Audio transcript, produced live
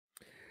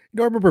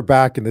I remember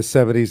back in the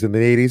 70s and the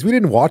 80s, we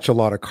didn't watch a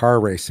lot of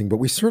car racing, but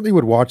we certainly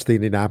would watch the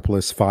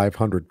Indianapolis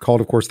 500, called,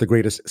 of course, the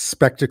greatest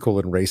spectacle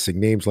in racing,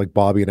 names like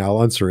Bobby and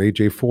Al Unser,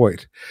 AJ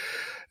Foyt.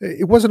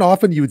 It wasn't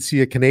often you would see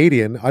a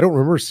Canadian. I don't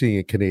remember seeing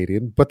a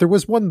Canadian, but there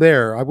was one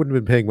there. I wouldn't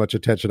have been paying much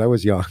attention. I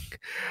was young.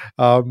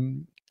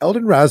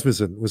 Eldon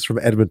Rasmussen was from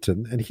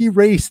Edmonton, and he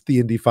raced the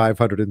Indy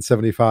 500 in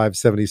 75,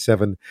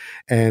 77,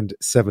 and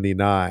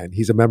 79.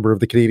 He's a member of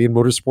the Canadian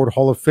Motorsport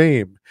Hall of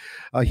Fame.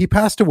 He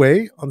passed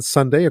away on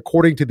Sunday,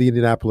 according to the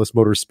Indianapolis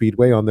Motor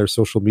Speedway on their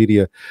social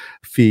media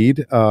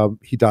feed.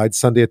 He died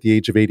Sunday at the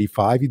age of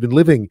 85. He'd been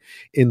living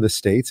in the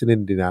States, in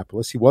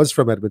Indianapolis. He was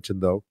from Edmonton,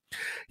 though.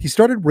 He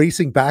started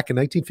racing back in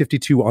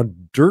 1952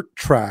 on dirt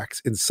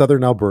tracks in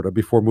southern Alberta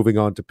before moving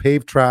on to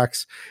paved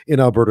tracks in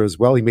Alberta as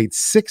well. He made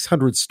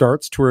 600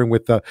 starts touring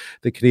with the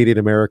Canadian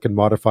American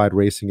Modified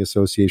Racing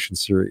Association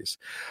Series.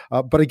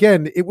 But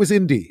again, it was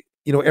Indy.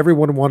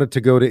 Everyone wanted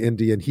to go to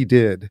Indy, and he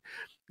did.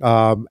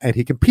 And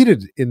he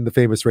competed in the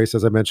famous race,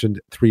 as I mentioned,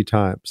 3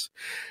 times.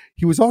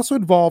 He was also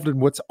involved in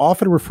what's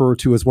often referred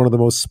to as one of the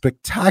most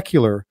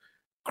spectacular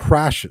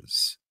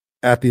crashes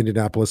at the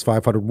Indianapolis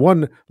 500.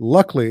 One,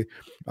 luckily,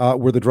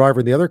 where the driver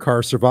in the other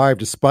car survived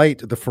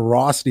despite the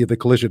ferocity of the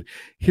collision.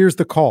 Here's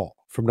the call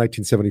from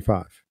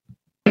 1975.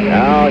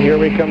 Now here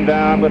we come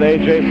down with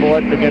A.J.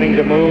 Foyt beginning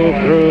to move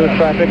through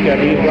traffic,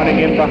 and he's running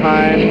in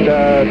behind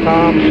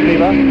Tom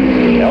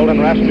Sneva. Eldon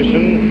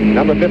Rasmussen,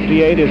 number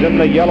 58, is in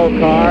the yellow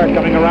car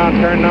coming around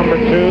turn number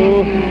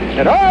 2.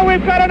 And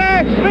we've got an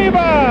axe!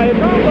 Sneva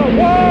is on the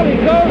wall. He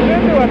goes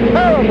into a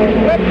terrible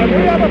slip, and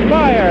we have a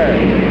fire.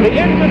 The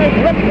engine is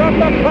ripped from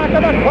the back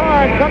of the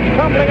car and comes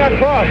tumbling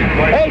across.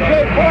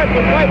 A.J. Foyt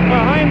was right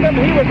behind him.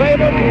 He was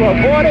able to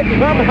avoid it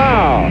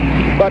somehow.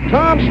 But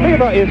Tom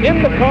Sneva is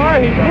in the car.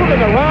 He's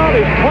moving around.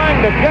 He's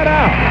trying to get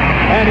out.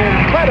 An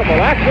incredible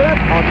accident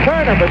on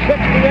turn number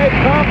 68,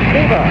 Tom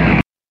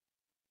Sneva.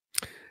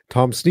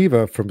 Tom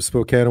Sneva from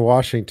Spokane,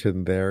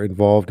 Washington, there,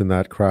 involved in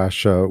that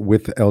crash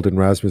with Eldon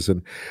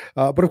Rasmussen.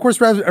 But of course,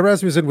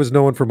 Rasmussen was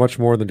known for much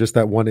more than just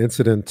that one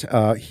incident.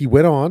 He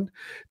went on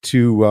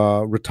to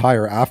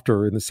retire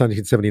after in the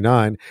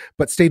 1979,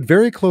 but stayed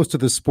very close to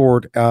the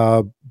sport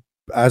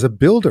as a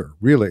builder,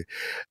 really.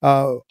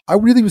 I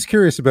really was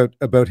curious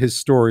about his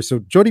story. So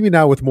joining me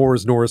now with more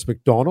is Norris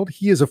McDonald.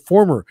 He is a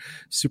former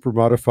super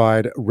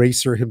modified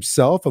racer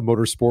himself, a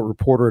motorsport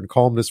reporter and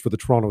columnist for the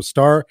Toronto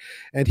Star.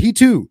 And he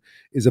too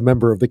is a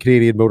member of the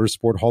Canadian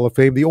Motorsport Hall of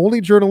Fame, the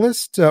only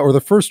journalist, or the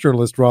first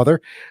journalist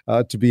rather,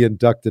 to be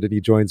inducted. And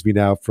he joins me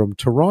now from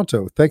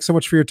Toronto. Thanks so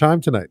much for your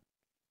time tonight.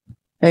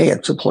 Hey,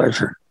 it's a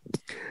pleasure.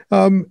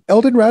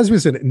 Eldon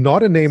Rasmussen,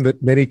 not a name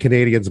that many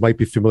Canadians might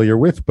be familiar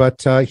with,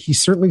 but he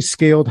certainly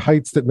scaled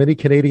heights that many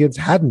Canadians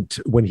hadn't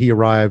when he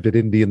arrived at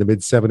Indy in the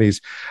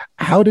mid-70s.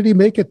 How did he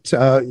make it?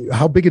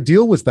 How big a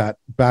deal was that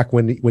back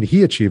when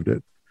he achieved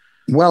it?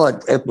 Well,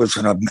 it was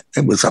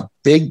a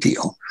big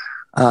deal.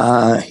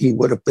 He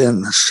would have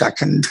been the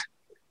second,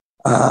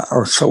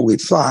 or so we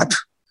thought,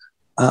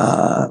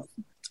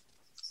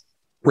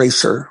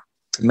 racer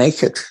to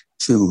make it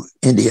to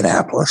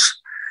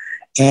Indianapolis.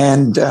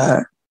 And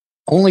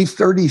only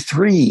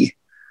 33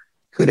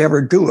 could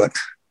ever do it.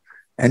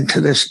 And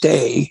to this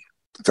day,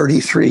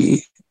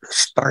 33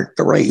 start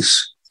the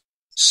race.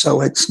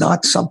 So it's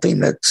not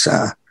something that's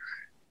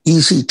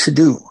easy to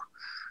do.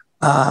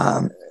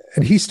 And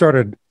he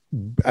started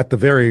at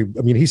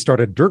he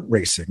started dirt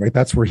racing, right?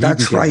 That's where he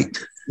That's began. right.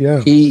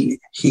 Yeah. He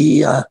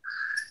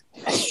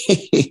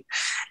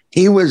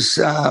was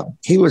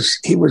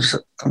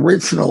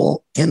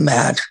original in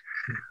that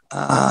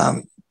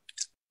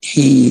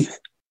he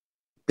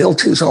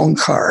built his own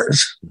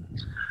cars,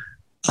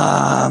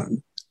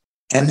 and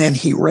then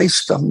he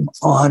raced them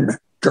on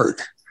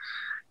dirt.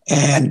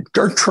 And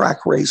dirt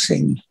track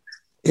racing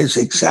is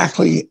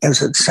exactly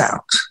as it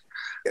sounds.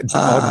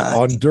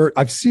 On dirt,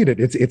 I've seen it.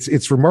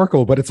 It's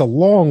remarkable, but it's a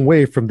long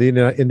way from the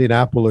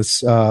Indianapolis.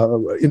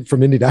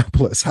 From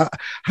Indianapolis,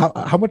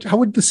 how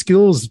would the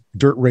skills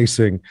dirt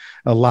racing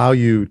allow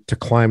you to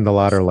climb the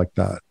ladder like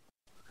that?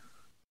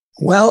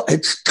 Well,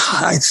 it's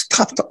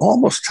tough to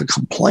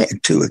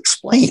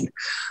explain.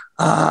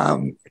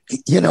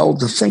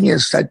 The thing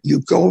is that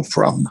you go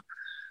from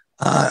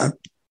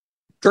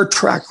dirt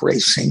track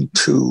racing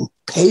to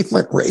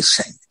pavement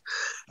racing,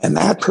 and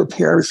that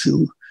prepares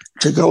you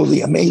to go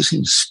the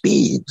amazing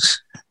speeds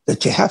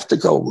that you have to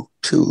go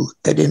to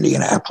at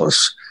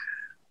Indianapolis.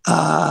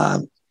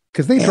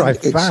 Because they drive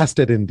fast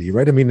at Indy,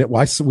 right? I mean,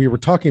 we were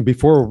talking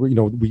before,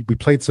 we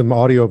played some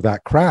audio of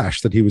that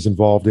crash that he was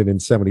involved in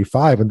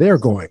 75, and they're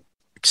going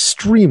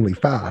extremely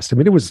fast. I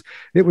mean, it was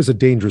a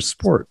dangerous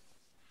sport.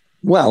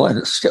 Well, and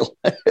it still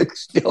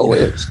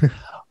is,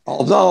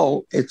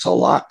 although it's a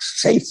lot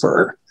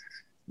safer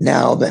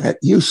now than it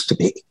used to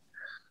be.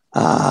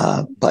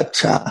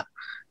 But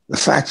the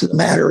fact of the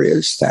matter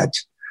is that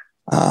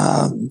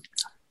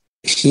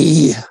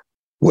he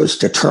was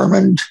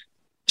determined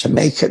to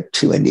make it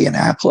to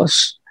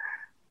Indianapolis.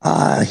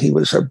 He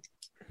was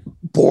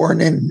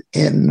born in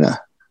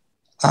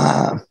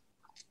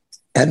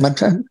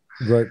Edmonton,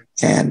 right?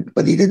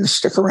 But he didn't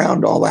stick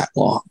around all that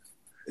long.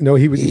 No,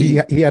 he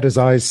had his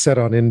eyes set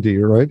on Indy,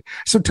 right?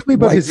 So tell me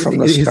about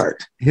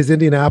his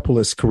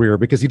Indianapolis career,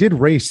 because he did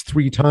race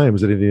 3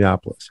 times at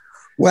Indianapolis.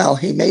 Well,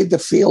 he made the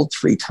field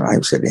 3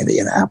 times at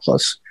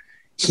Indianapolis.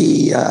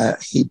 He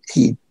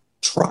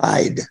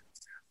tried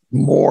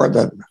more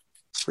than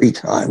 3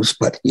 times,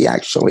 but he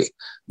actually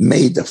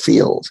made the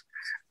field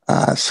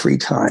 3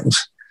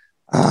 times.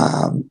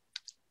 And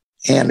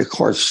of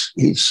course,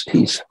 he's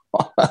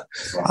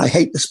I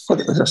hate to put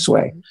it this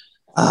way,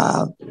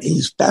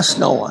 he's best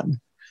known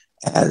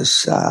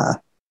as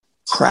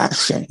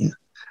crashing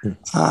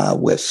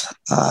with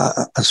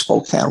a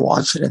Spokane,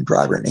 Washington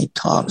driver named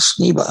Tom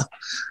Sneva.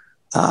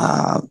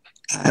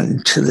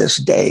 And to this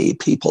day,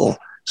 people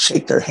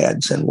shake their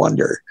heads and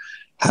wonder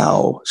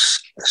how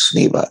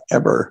Sneva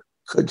ever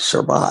could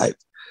survive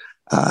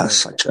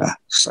such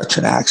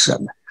an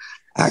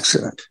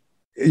accident.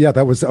 Yeah,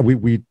 that was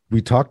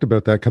we talked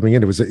about that coming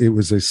in. It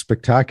was a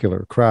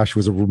spectacular crash. It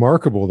was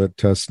remarkable that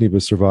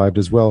Sneva survived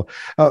as well.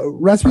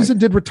 Rasmussen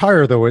did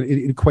retire though,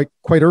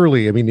 quite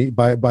early. I mean,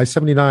 by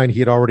 79, he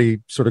had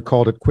already sort of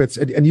called it quits.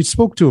 And you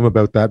spoke to him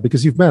about that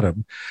because you've met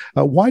him.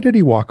 Why did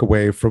he walk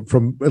away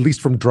from at least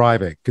from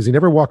driving? Because he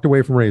never walked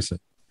away from racing.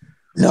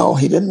 No,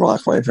 he didn't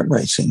walk away from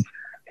racing.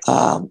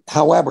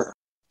 However,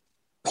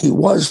 he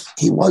was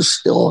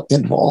still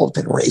involved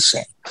in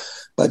racing,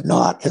 but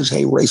not as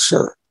a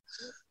racer.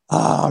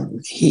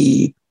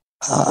 He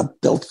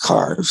built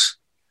cars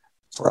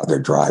for other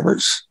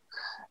drivers.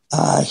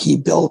 He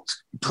built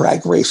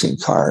drag racing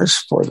cars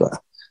for the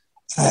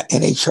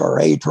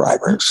NHRA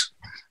drivers.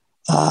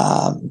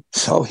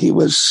 So he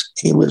was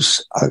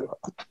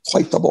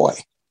quite the boy.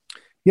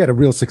 He had a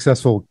real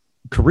successful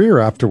career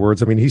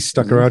afterwards. I mean, he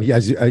stuck around.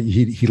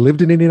 He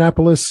lived in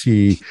Indianapolis.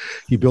 He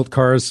built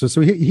cars.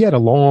 So he had a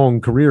long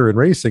career in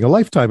racing, a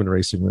lifetime in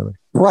racing, really.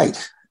 Right.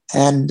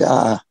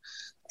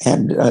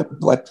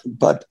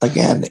 But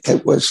again,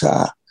 it was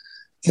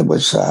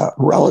a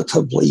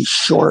relatively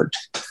short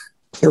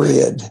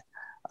period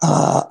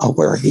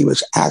where he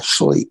was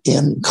actually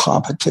in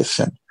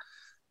competition,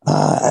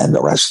 and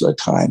the rest of the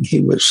time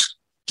he was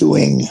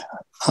doing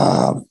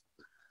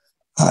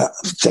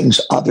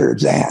things other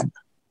than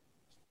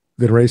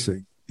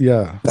racing.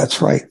 Yeah,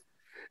 that's right.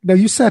 Now,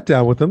 you sat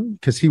down with him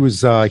because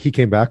he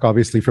came back,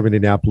 obviously, from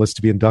Indianapolis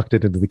to be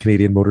inducted into the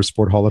Canadian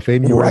Motorsport Hall of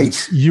Fame. You were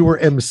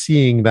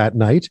emceeing that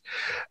night,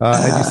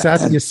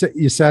 and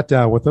you sat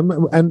down with him.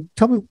 And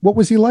tell me, what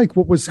was he like?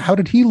 How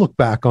did he look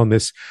back on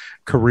this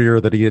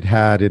career that he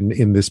had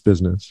in this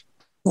business?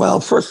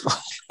 Well, first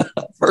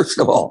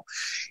of all,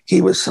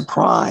 he was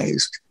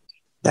surprised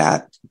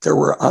that there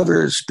were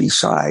others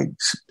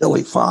besides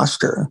Billy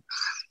Foster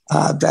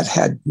that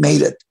had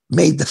made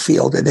the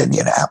field at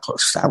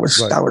Indianapolis. That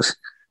was.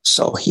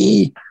 So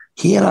he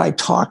and I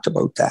talked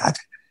about that,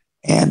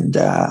 and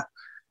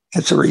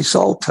as a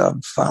result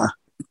of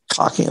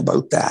talking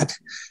about that,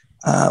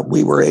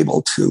 we were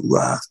able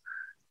to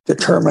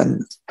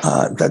determine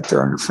that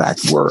there, in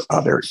fact, were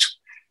other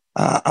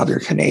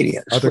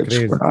Canadians.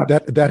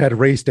 That had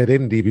raced at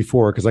Indy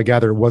before, because I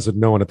gather it wasn't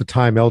known at the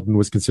time. Eldon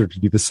was considered to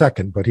be the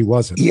second, but he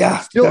wasn't. Yeah,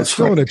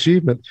 still an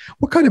achievement.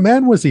 What kind of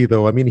man was he,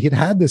 though? I mean, he'd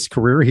had this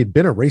career. He'd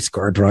been a race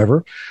car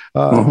driver.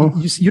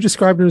 You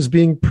described him as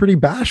being pretty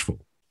bashful.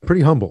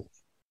 Pretty humble.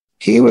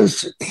 He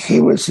was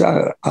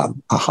a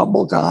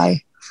humble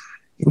guy.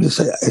 He was,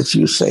 as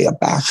you say, a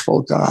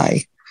bashful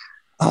guy.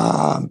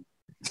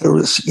 There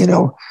was,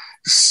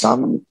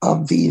 some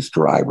of these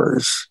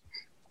drivers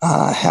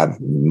have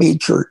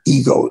major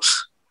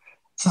egos.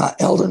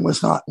 Eldon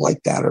was not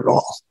like that at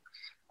all.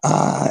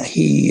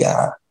 He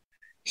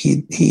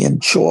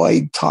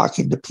enjoyed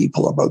talking to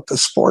people about the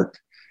sport,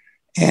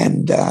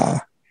 and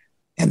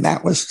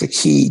that was the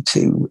key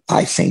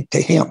I think, to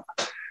him.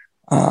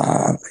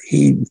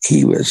 He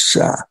was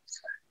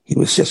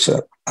just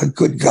a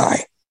good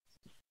guy.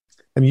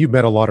 I mean, you've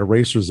met a lot of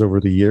racers over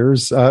the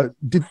years. Was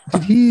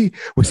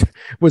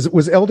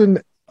Eldon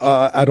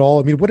at all?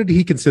 I mean, what did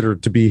he consider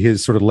to be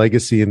his sort of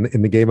legacy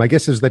in the game? I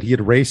guess is that he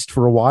had raced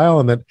for a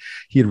while and that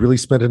he had really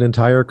spent an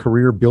entire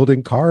career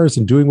building cars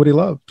and doing what he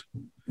loved.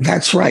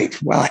 That's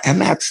right. Well, and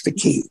that's the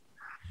key.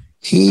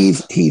 He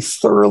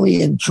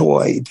thoroughly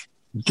enjoyed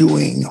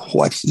doing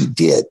what he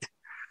did.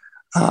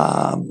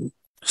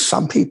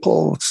 Some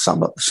people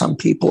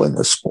in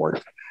the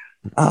sport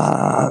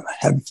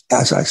have,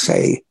 as I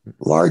say,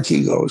 large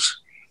egos.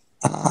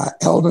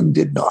 Eldon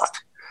did not.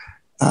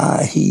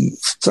 He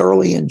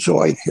thoroughly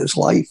enjoyed his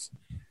life.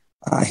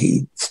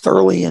 He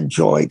thoroughly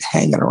enjoyed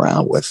hanging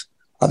around with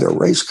other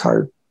race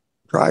car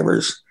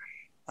drivers.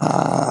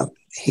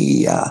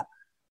 He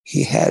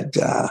had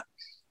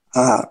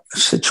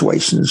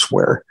situations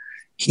where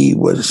he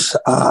was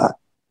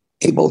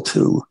able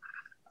to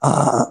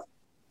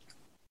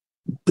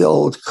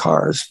build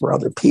cars for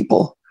other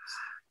people,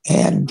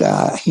 and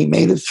he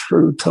made it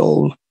through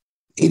till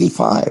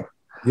 85.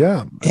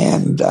 Yeah,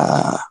 and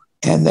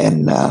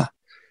then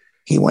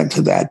he went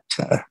to that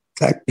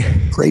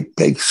great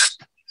big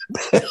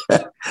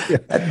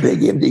that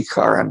big Indy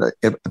car in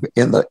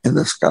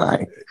the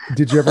sky.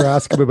 Did you ever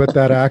ask him about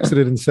that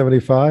accident in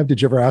 '75?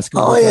 Did you ever ask him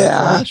about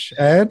that crash?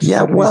 And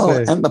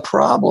and the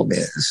problem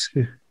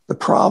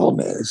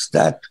is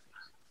that,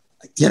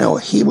 you know,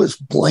 he was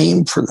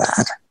blamed for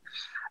that,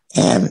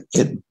 and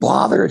it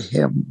bothered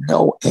him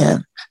no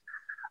end,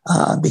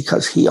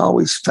 because he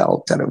always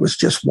felt that it was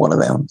just one of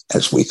them,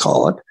 as we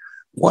call it,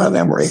 one of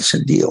them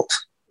racing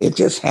deals. It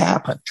just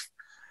happened.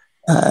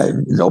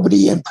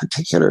 Nobody in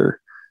particular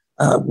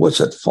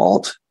was at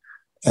fault.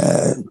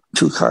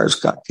 Two cars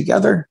got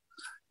together,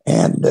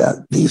 and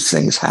these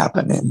things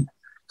happen in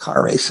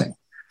car racing.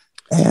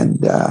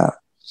 And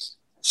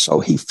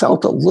so he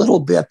felt a little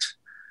bit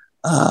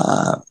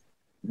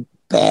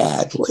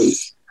badly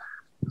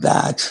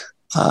that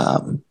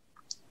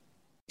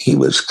he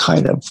was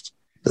kind of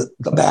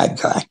the bad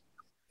guy.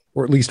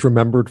 Or at least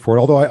remembered for it.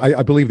 Although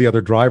I believe the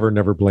other driver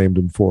never blamed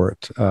him for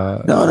it.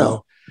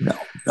 No.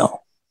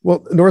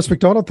 Well, Norris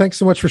McDonald, thanks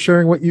so much for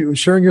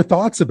sharing your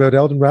thoughts about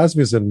Eldon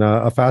Rasmussen.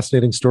 A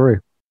fascinating story.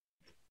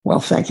 Well,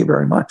 thank you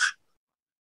very much.